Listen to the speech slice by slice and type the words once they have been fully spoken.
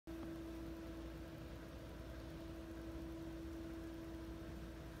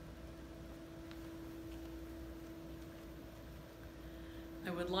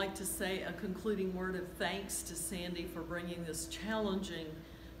like to say a concluding word of thanks to Sandy for bringing this challenging,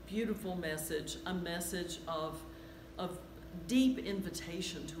 beautiful message, a message of deep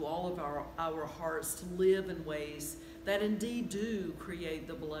invitation to all of our hearts to live in ways that indeed do create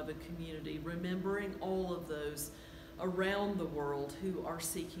the beloved community, remembering all of those around the world who are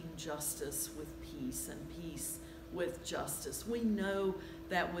seeking justice with peace and peace with justice. We know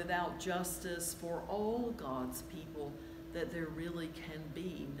that without justice for all God's people, that there really can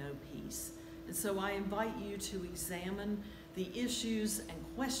be no peace. And so I invite you to examine the issues and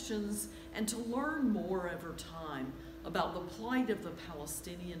questions and to learn more over time about the plight of the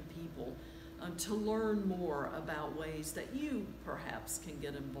Palestinian people, to learn more about ways that you perhaps can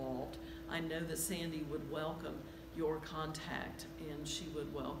get involved. I know that Sandy would welcome your contact and she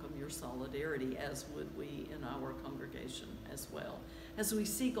would welcome your solidarity, as would we in our congregation as well, as we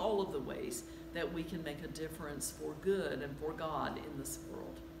seek all of the ways that we can make a difference for good and for God in this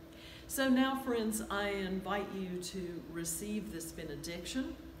world. So now, friends, I invite you to receive this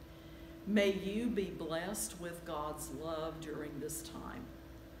benediction. May you be blessed with God's love during this time.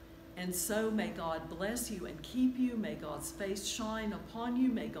 And so may God bless you and keep you. May God's face shine upon you.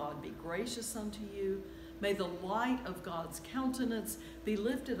 May God be gracious unto you. May the light of God's countenance be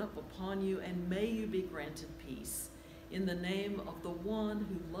lifted up upon you, and may you be granted peace. In the name of the one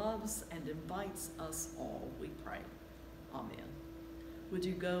who loves and invites us all, we pray. Amen. Would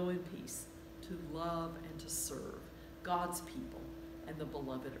you go in peace to love and to serve God's people and the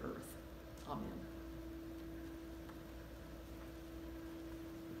beloved earth. Amen.